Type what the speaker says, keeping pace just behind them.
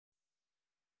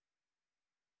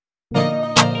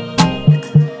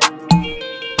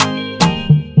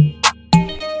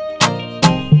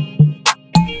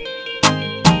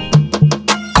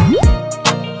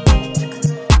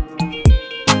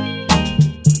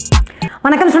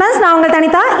வணக்கம் ஸ்டூடண்ட்ஸ், நான் உங்கள்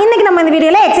தனிதா. இன்னைக்கு நம்ம இந்த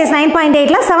வீடியோல எக்ஸசைஸ்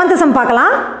 9.8ல 7th சம்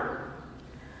பார்க்கலாம்.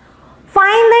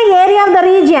 Find the area of the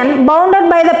region bounded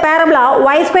by the parabola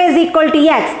y square is equal to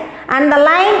x and the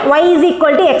line y is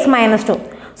equal to x minus 2.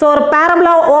 So ஒரு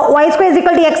parabola y square is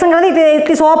equal to x ங்கிறது it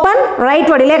is open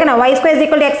rightward இல்லையா? y square is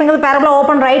equal to x ங்கிறது parabola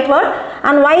open rightward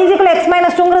and y is equal to x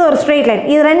minus 2 ங்கிறது ஒரு straight line.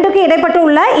 இது ரெண்டுக்கு இடைப்பட்டு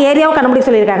உள்ள ஏரியாவை கண்டுபிடிக்க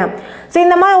சொல்லியிருக்காங்க. ஸோ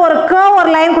இந்த மாதிரி ஒரு curve ஒரு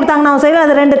லைன் கொடுத்தாங்கனாவும் சரி,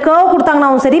 அது ரெண்டு curve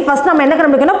கொடுத்தாங்கனாவும் சரி, ஃபர்ஸ்ட் நம்ம என்ன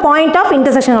கண்டுபிடிக்கணும்? பாயிண்ட் ஆஃப்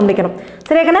இன்டர்செக்ஷன் கண்டுபிடிக்கணும்.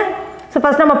 சரியா கண்ணா? ஸோ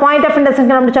ஃபர்ஸ்ட் நம்ம பாயிண்ட் ஆஃப்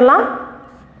இன்டர்செக்ஷன் கண்டுபிடிச்சிடலாம்.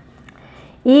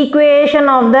 Equation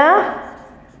of the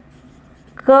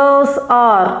curves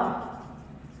are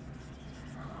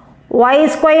y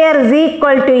square is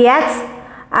equal to x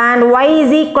and y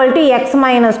is equal to x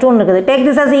minus 2 இருக்குது. Take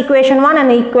this as equation 1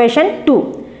 and equation 2.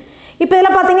 இப்போ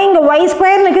இதில் பார்த்தீங்கன்னா இங்கே y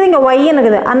square இருக்குது, இங்கே y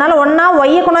இருக்குது. அதனால ஒன்றா y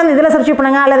கொண்டாந்து இதில் சப்ஸ்டியூட்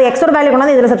பண்ணுங்க, அல்லது x ஓட வேல்யூ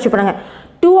கொண்டாந்து இதில் சப்ஸ்டியூட் பண்ணுங்க.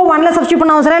 2 1ல சப்ஸ்டியூட்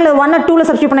பண்ணவும் சரி, இல்லை 1 2ல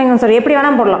சப்ஸ்டியூட் பண்ணீங்கன்னு சரி, எப்படி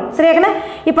வேணால் போடலாம். சரியாக்கண்ணே?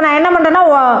 இப்போ நான் என்ன பண்ணுறேன்னா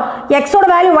x ஓட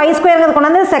வேல்யூ y ஸ்கொயர்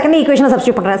கொண்டாந்து செகண்ட் ஈக்குவேஷனை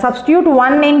சப்ஸ்டியூட் பண்ணுறேன். சப்ஸ்டியூட்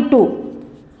 1 in 2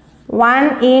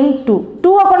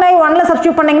 2 கொண்டாந்து 1ல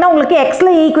சப்ஸ்டியூட் பண்ணிங்கன்னா உங்களுக்கு xல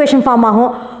ஈக்குவேஷன் ஃபார்ம் ஆகும்.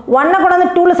 1 கொண்டாந்து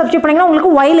 2ல சப்ஸ்டியூட் பண்ணிங்கன்னா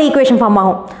உங்களுக்கு yல ஈக்குவேஷன் ஃபார்ம்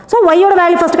ஆகும். ஸோ y-ஓட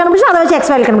வேல்யூ ஃபஸ்ட் கண்டுபிடிச்சு அதை வச்சு x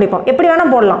வேல்யூ கண்டுபிடிப்போம். எப்படி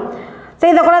வேணால் போடலாம். ஸோ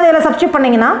இதை கொண்டாந்து இதில் சப்ஸ்டியூட்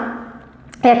பண்ணிங்கன்னா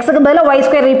எக்ஸுக்கு பதிலாக y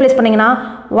ஸ்கொயர் ரீப்ளேஸ் பண்ணிங்கன்னா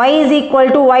y is equal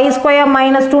to y square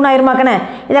minus 2 ஆயிருமாக்கண்ணே.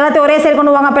 இதெல்லாத்தையும் ஒரே சைடு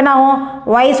கொண்டு வாங்க. அப்போ என்ன ஆகும்?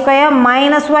 y square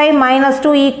minus y minus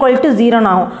 2 equal to 0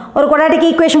 ஆகும். ஒரு குவாட்ராட்டிக்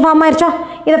ஈக்குவேஷன் ஃபார்ம் ஆயிடுச்சா?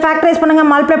 இதை ஃபேக்டரைஸ் பண்ணுங்கள்.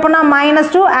 மல்டிப்ளை பண்ணால்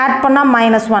மைனஸ் 2, ஆட் பண்ணால்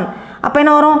மைனஸ் 1. அப்போ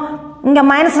என்ன வரும்? இங்கே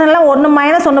மைனஸ் எல்லாம் 1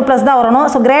 மைனஸ் 1 ப்ளஸ் தான் வரணும்.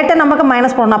 ஸோ கிரேட்டர் நமக்கு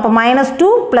மைனஸ் போடணும். அப்போ மைனஸ்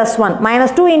 2 ப்ளஸ் 1,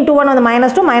 மைனஸ் 2 இன்ட்டு 1 வந்து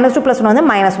மைனஸ் 2, மைனஸ் 2 ப்ளஸ் 1 வந்து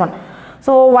minus 1.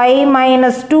 So y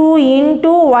minus 2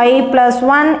 into y plus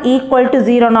 1 equal to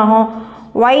 0 ஆகும்.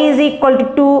 y is equal to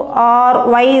 2 or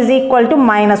y is equal to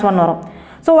minus 1 வரும்.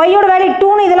 So y-ஓட value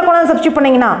 2னு இதில் கொண்டு வந்து சப்ஸ்டியூட்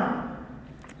பண்ணிங்கன்னா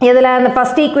இதில் அந்த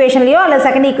ஃபஸ்ட் ஈக்குவேஷன்லையோ அல்லது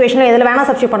செகண்ட் ஈக்குவேஷன்லையோ இதில் வேணால்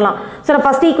சப்ஸ்டியூட் பண்ணலாம். ஸோ நான்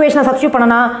ஃபஸ்ட் ஈக்குவேஷனை சப்ஸ்டியூட்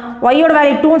பண்ணனா y-ஓட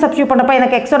வேல்யூ 2னு சப்ஸ்டியூட் பண்ணுறப்ப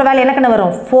எனக்கு x-ஓட வேல்யூ எனக்கு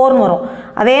வரும்? 4னு வரும்.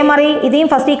 அதே மாதிரி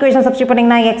இதையும் ஃபஸ்ட் ஈக்குவேஷன் சப்ஸ்டியூட்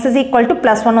பண்ணிங்கன்னா x is equal to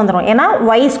plus 1 வந்துடும். ஏன்னா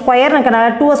y ஸ்கொயர் எனக்கு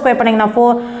 2 ஸ்கொயர் பண்ணிங்கன்னா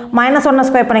 4, மைனஸ் 1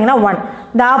 ஸ்கொயர் பண்ணிங்கன்னா 1.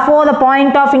 Therefore the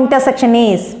point of intersection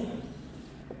is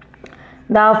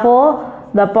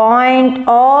the point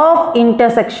of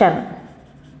intersection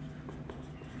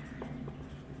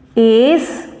is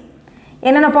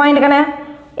என்னென்ன பாயிண்ட் கண்ணே?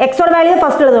 x ஓட வேல்யூ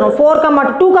ஃபர்ஸ்ட் எழுதணும். 4,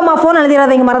 2, 4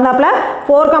 எழுதிடாதீங்க மறந்தாப்புல.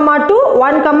 4, 2,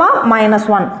 1, minus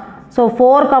 1. So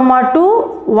 4, 2,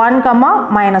 1,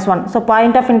 minus 1. So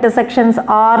point of intersections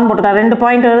are போட்டுட்டா. ரெண்டு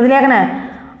பாயிண்ட் எழுதலையா கண்ணே?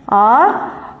 are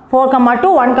 4, 2,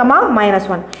 1, minus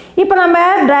 1. இப்போ நம்ம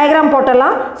டயக்ராம்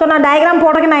போட்டுடலாம். ஸோ நான் டயக்ராம்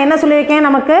போடுறதுக்கு நான் என்ன சொல்லியிருக்கேன்?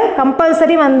 நமக்கு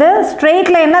கம்பல்சரி வந்து ஸ்ட்ரெயிட்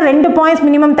லைன்னா 2 பாயிண்ட்ஸ்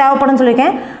மினிமம் தேவைப்படும்னு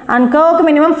சொல்லியிருக்கேன். அண்ட் கர்வுக்கு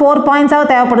மினிமம் 4 பாயிண்ட்ஸாக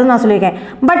தேவைப்படுதுன்னு நான் சொல்லியிருக்கேன்.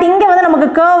 பட் இங்கே வந்து நமக்கு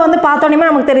கர்வ் வந்து பார்த்தோன்னே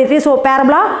நமக்கு தெரியுது. ஸோ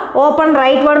பேரபுலா ஓப்பன்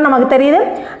ரைட் வேர்டு நமக்கு தெரியுது.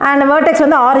 அண்ட் வேர்டெக்ஸ்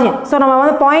வந்து ஆரிஜின். ஸோ நம்ம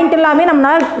வந்து பாயிண்ட் எல்லாமே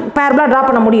நம்மளால் பேரபுலா ட்ரா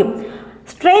பண்ண முடியும்.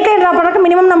 ஸ்ட்ரெயிட் லைன் ட்ரா பண்ணுறதுக்கு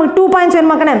மினிமம் நமக்கு 2 பாயிண்ட்ஸ்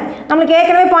வேணுமாக்கண்ணே. நம்மளுக்கு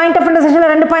ஏற்கனவே பாயிண்ட் ஆஃப்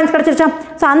இன்டர்செக்ஷனில் 2 பாயிண்ட்ஸ் கிடச்சிருச்சா?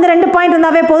 ஸோ அந்த 2 பாயிண்ட்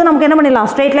இருந்தாவே போதும், நமக்கு என்ன பண்ணிடலாம்?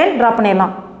 ஸ்ட்ரெயிட் லைன் ட்ரா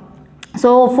பண்ணிடலாம். ஸோ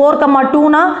 4,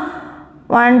 2னா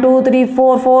 1 2 3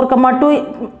 4 4, 2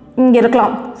 இங்கே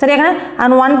இருக்கலாம். சரியாக்கண்ணே?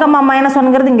 அண்ட் 1, minus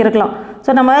 1ங்கிறது இங்கே இருக்கலாம். ஸோ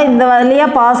நம்ம இந்த வழியாக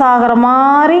பாஸ் ஆகிற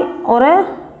மாதிரி ஒரு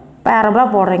பேரபுலா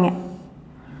போடுறீங்க.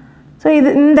 ஸோ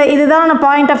இதுதான்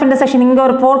பாயிண்ட் ஆஃப் இன்டர்செக்ஷன். இங்கே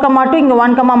ஒரு 4, 2, இங்கே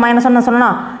 1, minus 1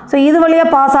 சொன்னால் ஸோ இது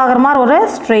வழியாக பாஸ் ஆகிற மாதிரி ஒரு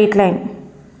ஸ்ட்ரெயிட் லைன்.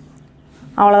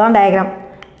 அவ்வளோதான் டயக்ராம்.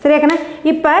 சரியாக்கண்ணே?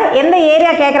 இப்போ எந்த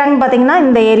ஏரியா கேட்குறாங்கன்னு பார்த்தீங்கன்னா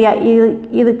இந்த ஏரியா,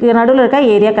 இதுக்கு நடுவில் இருக்க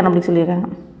ஏரியா கண்டுபிடிக்க சொல்லியிருக்காங்க.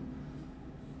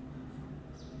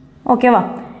 ஓகேவா?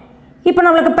 இப்போ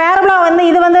நம்மளுக்கு பேரபுலா வந்து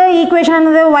இது வந்து ஈக்குவேஷன்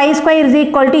என்னது? y square is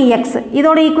equal to X.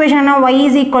 இதோட ஈக்குவேஷன் என்ன? y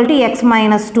is equal to X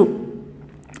minus 2.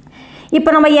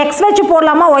 இப்போ நம்ம எக்ஸ் வச்சு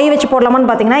போடலாமா y வச்சு போடலாமான்னு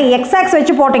பார்த்தீங்கன்னா எக்ஸ் ஆக்ஸ்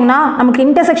வச்சு போட்டிங்கன்னா நமக்கு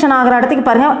இன்டர்செக்ஷன் ஆகிற இடத்துக்கு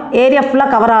பாருங்கள் ஏரியா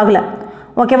ஃபுல்லாக கவர் ஆகலை.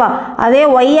 ஓகேவா? அதே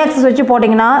y ஆக்சிஸ் வச்சு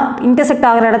போட்டிங்கன்னா இன்டர்செக்ட்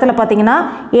ஆகிற இடத்துல பார்த்தீங்கன்னா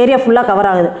ஏரியா ஃபுல்லாக கவர்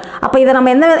ஆகுது. அப்போ இதை நம்ம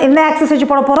எந்த ஆக்சிஸ் வச்சு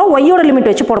போட போகிறோம்? y-ஓட லிமிட்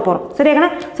வச்சு போட போகிறோம். சரியாக்கண்ணே?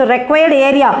 So required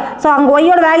area. ஸோ அங்கே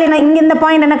y-ஓட வேல்யூ என்ன? இங்கே இந்த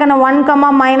பாயிண்ட் என்னக்கண்ணே?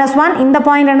 1, minus 1. இந்த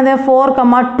பாயிண்ட் என்னது? 4,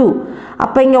 2.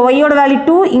 அப்போ இங்கே y-ஓட வேல்யூ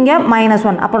 2, இங்கே minus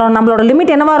 1. அப்புறம் நம்மளோட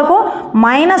லிமிட் என்னவா இருக்கும்?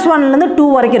 minus 1லேருந்து 2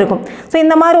 வரைக்கும் இருக்கும். ஸோ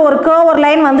இந்த மாதிரி ஒரு கர்வ் ஒரு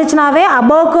line வந்துச்சுனாவே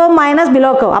above curve minus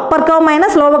below curve, Appar curve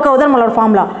minus lower curve தான் நம்மளோட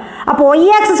ஃபார்முலா. அப்போ y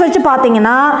ஆக்சிஸ் வச்சு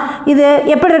பார்த்தீங்கன்னா இது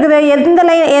எப்படி இருக்குது?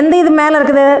 எந்த இது மேலே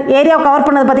இருக்குது? ஏரியாவை கவர்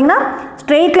பண்ணது பார்த்தீங்கன்னா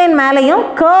ஸ்ட்ரெயிட் லைன் மேலேயும்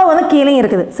கர்வ் வந்து கீழேயும்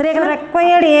இருக்குது. சரியா?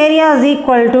 Required area is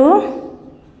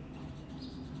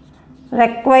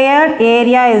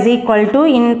equal to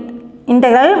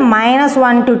integral minus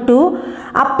 1 to 2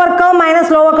 upper curve minus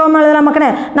lower curve எழுதலாம் மக்கனே.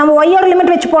 நம்ம y-ஓட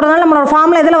லிமிட் வச்சு போடுறதுனால நம்மளோட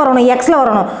ஃபார்முலா இதில் வரணும், xல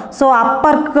வரணும். So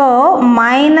upper curve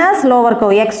minus lower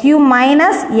curve xu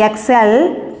minus xl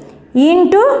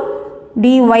into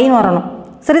dy வரணும்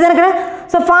சரிதானே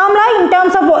so formula in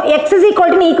terms of x is equal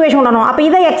to equation கொண்டணும் அப்ப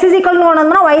இத x is equal to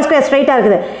கொண்டோம்னா y square ஸ்ட்ரைட்டா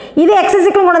இருக்குது இது x is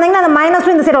equal கொண்டீங்கன்னா அந்த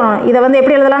 -2 இந்த சைடு வரணும் இத வந்து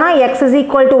எப்படி எழுதலாம்னா x is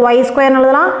equal to y square னு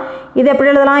எழுதலாம் இது எப்படி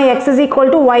எழுதலாம் x is equal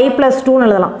to y plus 2 னு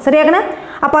எழுதலாம் சரியாகனே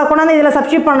அப்ப கொண்டாந்து இதல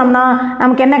சப்ஸ்டிட்யூட் பண்ணோம்னா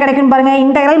நமக்கு என்ன கிடைக்கும் பாருங்க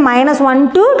integral -1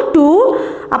 to 2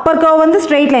 upper curve வந்து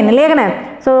straight line இல்லையாகனே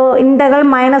so integral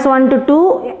 -1 to 2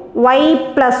 y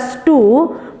plus 2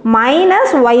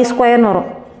 minus y square னு வரும்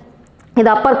இது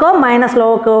upper curve minus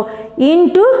lower curve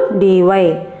into dy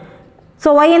so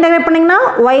y integrate பண்ணீங்கன்னா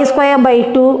y square by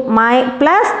 2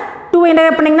 plus 2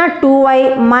 integrate பண்ணீங்கன்னா 2y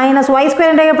minus y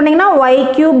square integrate பண்ணீங்கன்னா y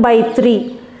cube by 3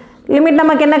 limit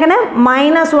நமக்கு என்னக்கனே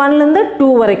 -1 ல இருந்து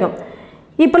 2 வரைக்கும்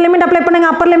இப்போ லிமிட் அப்ளை பண்ணுங்க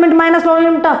upper limit minus lower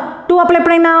limit 2 apply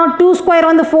பண்ணீங்கன்னா 2 ஸ்கொயர்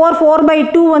வந்து 4 by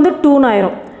 2 வந்து 2 னு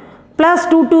ஆயிரும் plus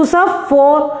 2 2s of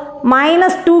 4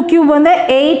 minus 2 cube வந்து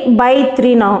 8 by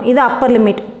 3 னு ஆகும் இது upper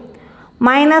limit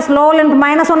minus lower limit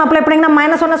 -1 apply பண்ணீங்கன்னா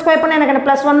 -1 ஸ்கொயர் பண்ணா எனக்கு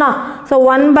 +1 தான் so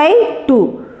 1 by 2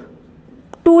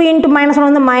 2 into -1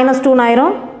 வந்து -2 னு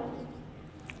ஆயிரும்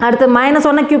அடுத்து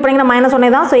 -1 கியூப் பண்ணீங்கன்னா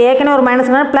 -1 தான் so ஏற்கனவே ஒரு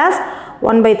 -1 plus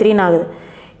 1 by 3 னு ஆகுது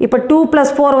இப்போ 2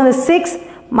 plus 4 வந்து 6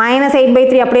 -8 by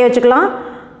 3 அப்படியே வச்சுக்கலாம்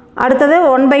அடுத்தது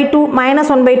 1 by 2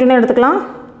 -1 by 2 னு எடுத்துக்கலாம்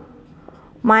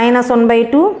 -1 by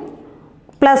 2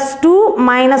 plus 2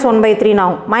 minus 1 by 3 now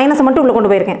minus மட்டும் உள்ள கொண்டு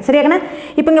போயிருக்கேன் சரியாகனே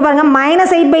இப்போ இங்க பாருங்க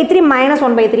 -8 by 3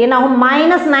 -1 by 3 என்ன ஆகும்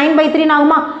 -9 by 3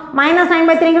 ஆகுமா -9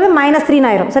 by 3 ங்கிறது -3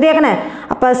 ஆயிரும் சரியாகனே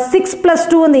அப்ப 6 plus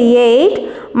 2 வந்து 8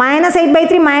 -8 by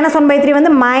 3 -1 by 3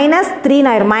 வந்து -3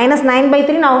 ஆயிரும் -9 by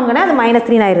 3 ஆகுங்கனே அது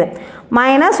 -3 ஆயிருது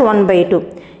 -1 by 2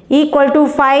 equal to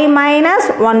 5 minus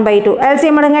 1 by 2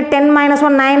 LCM எடுங்க 10 minus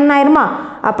 1 9 ஆயிருமா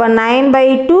அப்ப 9 by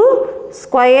 2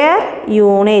 square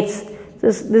units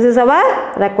this is our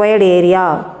required area